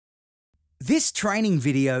This training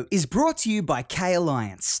video is brought to you by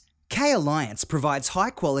K-Alliance. K-Alliance provides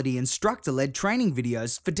high-quality instructor-led training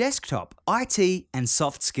videos for desktop, IT, and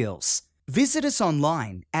soft skills. Visit us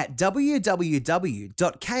online at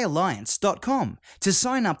www.kalliance.com to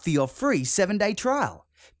sign up for your free 7-day trial.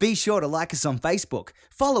 Be sure to like us on Facebook,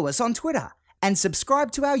 follow us on Twitter, and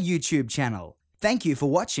subscribe to our YouTube channel. Thank you for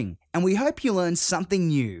watching, and we hope you learned something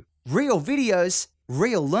new. Real videos,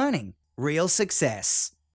 real learning, real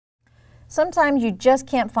success. Sometimes you just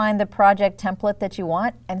can't find the project template that you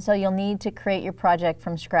want, and so you'll need to create your project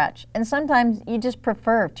from scratch. And sometimes you just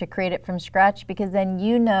prefer to create it from scratch because then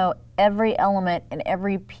you know every element and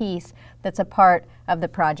every piece that's a part of the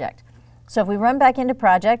project. So if we run back into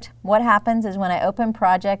project, what happens is when I open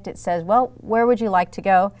project, it says, well, where would you like to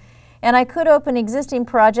go? And I could open existing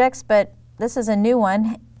projects, but this is a new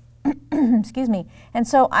one. Excuse me. And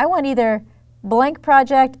so I want either blank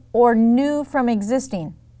project or new from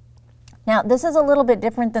existing. Now, this is a little bit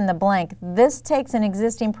different than the blank. This takes an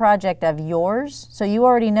existing project of yours, so you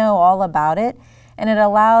already know all about it, and it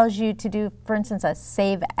allows you to do, for instance, a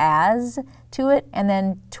save as to it and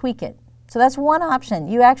then tweak it. So that's one option.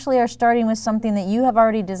 You actually are starting with something that you have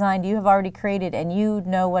already designed, you have already created, and you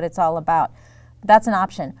know what it's all about. That's an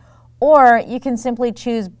option. Or you can simply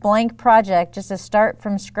choose blank project, just a start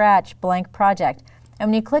from scratch blank project.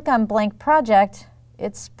 And when you click on blank project,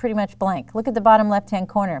 it's pretty much blank. Look at the bottom left-hand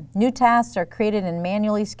corner. New tasks are created in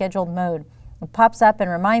manually scheduled mode. It pops up and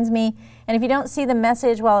reminds me, and if you don't see the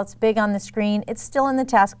message while it's big on the screen, it's still in the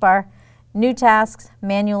taskbar. New tasks,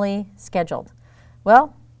 manually scheduled.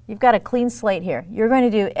 Well, you've got a clean slate here. You're going to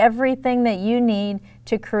do everything that you need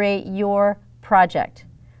to create your project.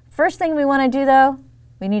 First thing we want to do though,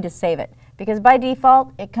 we need to save it, because by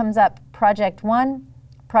default it comes up Project 1,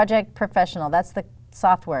 Project Professional. That's the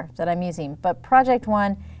software that I'm using, but Project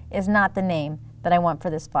 1 is not the name that I want for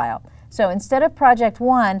this file. So instead of Project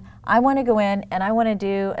 1, I want to go in and I want to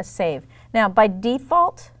do a save. Now by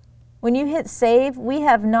default, when you hit save, we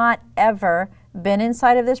have not ever been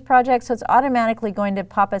inside of this project, so it's automatically going to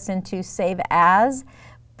pop us into save as,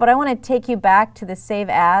 but I want to take you back to the save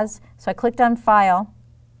as. So I clicked on file,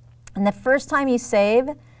 and the first time you save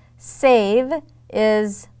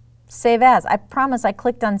is save as. I promise I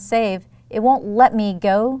clicked on save. It won't let me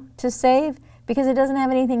go to save because it doesn't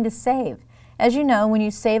have anything to save. As you know, when you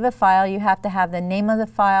save a file, you have to have the name of the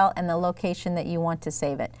file and the location that you want to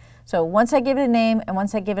save it. So once I give it a name and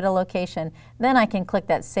once I give it a location, then I can click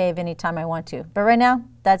that save anytime I want to. But right now,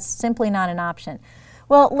 that's simply not an option.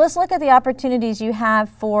 Well, let's look at the opportunities you have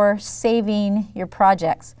for saving your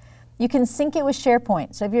projects. You can sync it with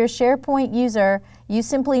SharePoint. So if you're a SharePoint user, you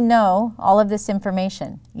simply know all of this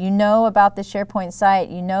information. You know about the SharePoint site,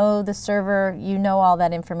 you know the server, you know all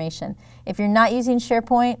that information. If you're not using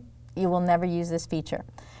SharePoint, you will never use this feature.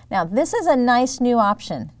 Now, this is a nice new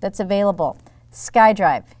option that's available.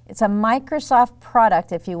 SkyDrive. It's a Microsoft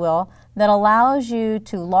product, if you will, that allows you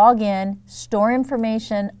to log in, store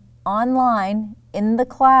information online in the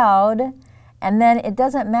cloud, and then it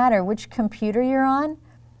doesn't matter which computer you're on.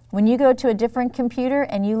 When you go to a different computer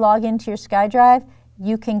and you log into your SkyDrive,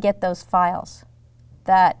 you can get those files.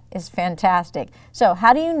 That is fantastic. So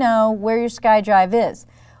how do you know where your SkyDrive is?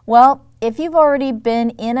 Well, if you've already been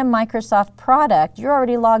in a Microsoft product, you're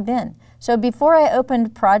already logged in. So before I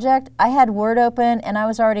opened Project, I had Word open and I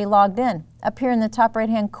was already logged in. Up here in the top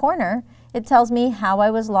right-hand corner, it tells me how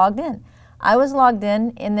I was logged in. I was logged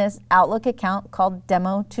in this Outlook account called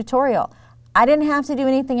Demo Tutorial. I didn't have to do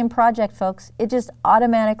anything in Project, folks. It just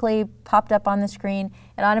automatically popped up on the screen.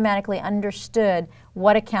 It automatically understood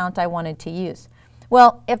what account I wanted to use.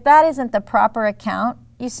 Well, if that isn't the proper account,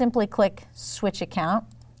 you simply click Switch Account.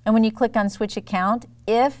 And when you click on Switch Account,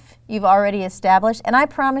 if you've already established, and I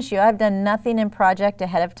promise you, I've done nothing in Project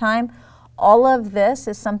ahead of time. All of this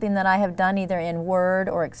is something that I have done either in Word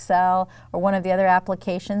or Excel or one of the other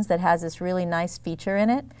applications that has this really nice feature in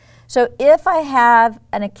it. So if I have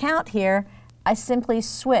an account here, I simply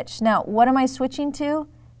switch. Now, what am I switching to?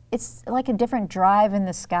 It's like a different drive in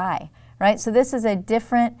the sky, right? So this is a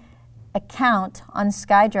different account on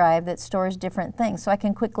SkyDrive that stores different things. So I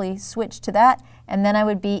can quickly switch to that, and then I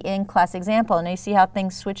would be in Class Example. And you see how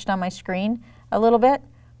things switched on my screen a little bit?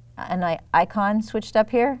 And my icon switched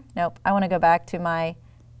up here? Nope, I want to go back to my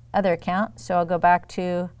other account, so I'll go back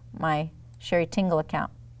to my Sheri Tingle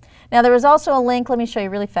account. Now there was also a link, let me show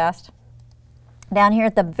you really fast. Down here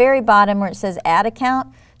at the very bottom where it says Add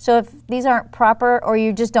Account. So if these aren't proper or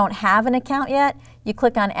you just don't have an account yet, you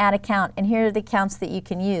click on Add Account, and here are the accounts that you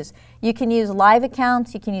can use. You can use Live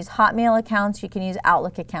accounts, you can use Hotmail accounts, you can use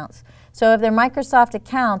Outlook accounts. So if they're Microsoft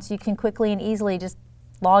accounts, you can quickly and easily just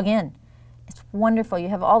log in. It's wonderful. You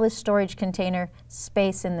have all this storage container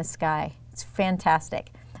space in the sky. It's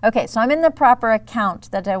fantastic. Okay, so I'm in the proper account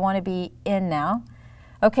that I want to be in now.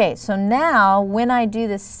 Okay, so now when I do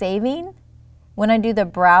the saving, when I do the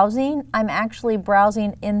browsing, I'm actually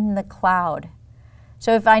browsing in the cloud.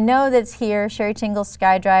 So if I know that's here, Sheri Tingle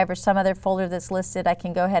SkyDrive or some other folder that's listed, I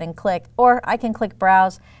can go ahead and click, or I can click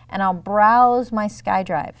Browse, and I'll browse my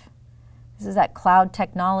SkyDrive. This is that cloud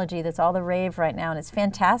technology that's all the rave right now, and it's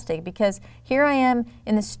fantastic because here I am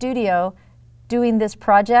in the studio doing this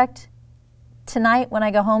project. Tonight when I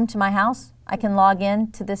go home to my house, I can log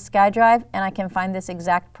in to this SkyDrive and I can find this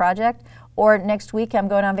exact project. Or next week I'm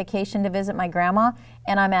going on vacation to visit my grandma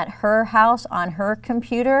and I'm at her house on her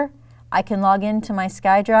computer. I can log into my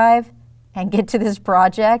SkyDrive and get to this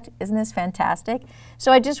project. Isn't this fantastic?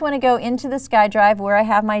 So I just want to go into the SkyDrive where I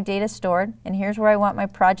have my data stored, and here's where I want my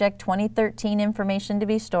project 2013 information to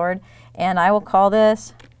be stored, and I will call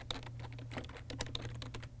this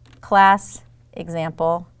class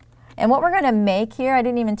example. And what we're going to make here, I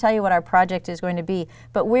didn't even tell you what our project is going to be,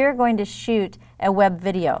 but we're going to shoot a web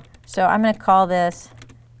video. So I'm going to call this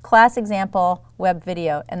class example web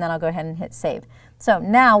video, and then I'll go ahead and hit save. So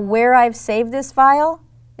now where I've saved this file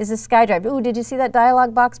is a SkyDrive. Ooh, did you see that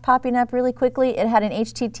dialog box popping up really quickly? It had an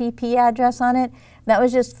HTTP address on it. That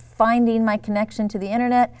was just finding my connection to the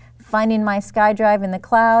internet, finding my SkyDrive in the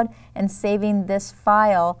cloud, and saving this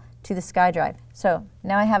file to the SkyDrive. So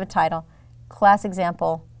now I have a title, class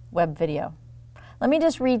example web video. Let me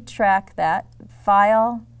just retrack that.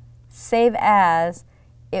 File, save as,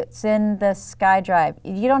 it's in the SkyDrive.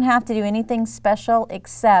 You don't have to do anything special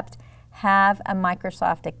except have a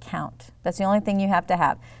Microsoft account. That's the only thing you have to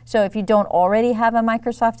have. So if you don't already have a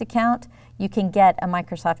Microsoft account, you can get a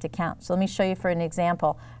Microsoft account. So let me show you for an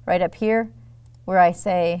example. Right up here where I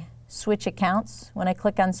say switch accounts, when I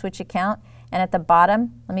click on switch account, and at the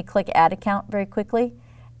bottom, let me click add account very quickly.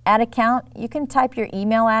 Add account, you can type your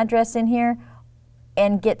email address in here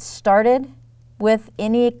and get started with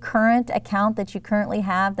any current account that you currently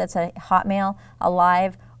have that's a Hotmail, a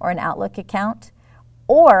Live, or an Outlook account.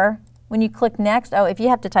 Or when you click next, oh, if you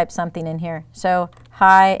have to type something in here, so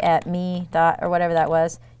hi@me. or whatever that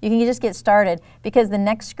was, you can just get started because the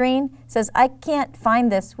next screen says, I can't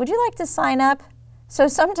find this. Would you like to sign up? So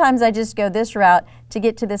sometimes I just go this route to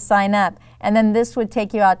get to the sign up, and then this would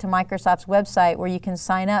take you out to Microsoft's website where you can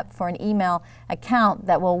sign up for an email account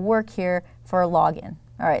that will work here for a login.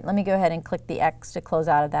 All right, let me go ahead and click the X to close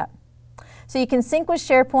out of that. So you can sync with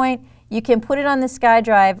SharePoint, you can put it on the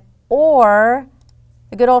SkyDrive, or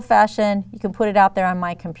the good old-fashioned, you can put it out there on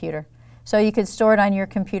my computer. So you could store it on your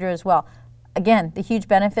computer as well. Again, the huge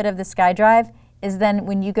benefit of the SkyDrive is then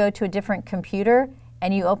when you go to a different computer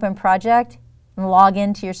and you open Project and log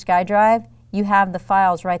into your SkyDrive, you have the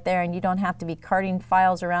files right there and you don't have to be carting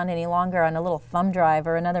files around any longer on a little thumb drive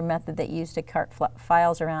or another method that you use to cart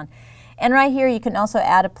files around. And right here you can also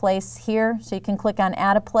add a place here, so you can click on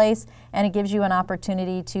add a place and it gives you an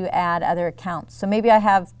opportunity to add other accounts. So maybe I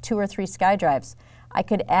have 2 or 3 SkyDrives. I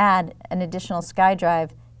could add an additional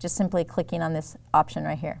SkyDrive just simply clicking on this option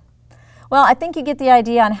right here. Well, I think you get the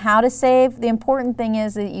idea on how to save. The important thing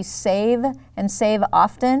is that you save and save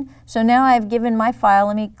often. So now I've given my file,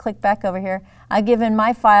 let me click back over here, I've given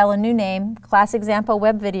my file a new name, class example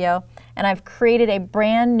web video, and I've created a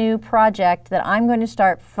brand new project that I'm going to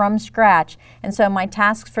start from scratch. And so my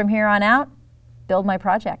tasks from here on out, build my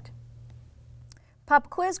project. Pop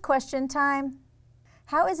quiz question time.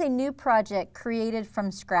 How is a new project created from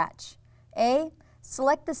scratch? A,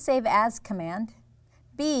 select the Save As command.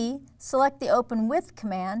 B, select the Open With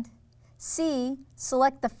command. C,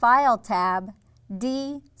 select the File tab.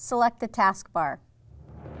 D, select the taskbar.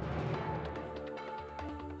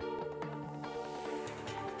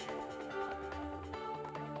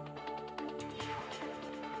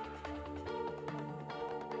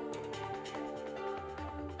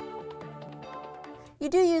 You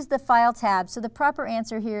do use the File tab, so the proper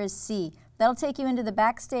answer here is C. That'll take you into the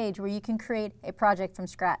backstage where you can create a project from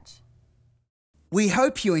scratch. We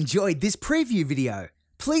hope you enjoyed this preview video.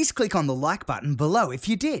 Please click on the like button below if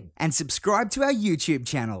you did and subscribe to our YouTube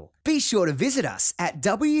channel. Be sure to visit us at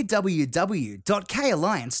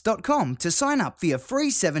www.kalliance.com to sign up for your free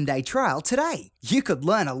 7-day trial today. You could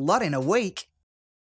learn a lot in a week.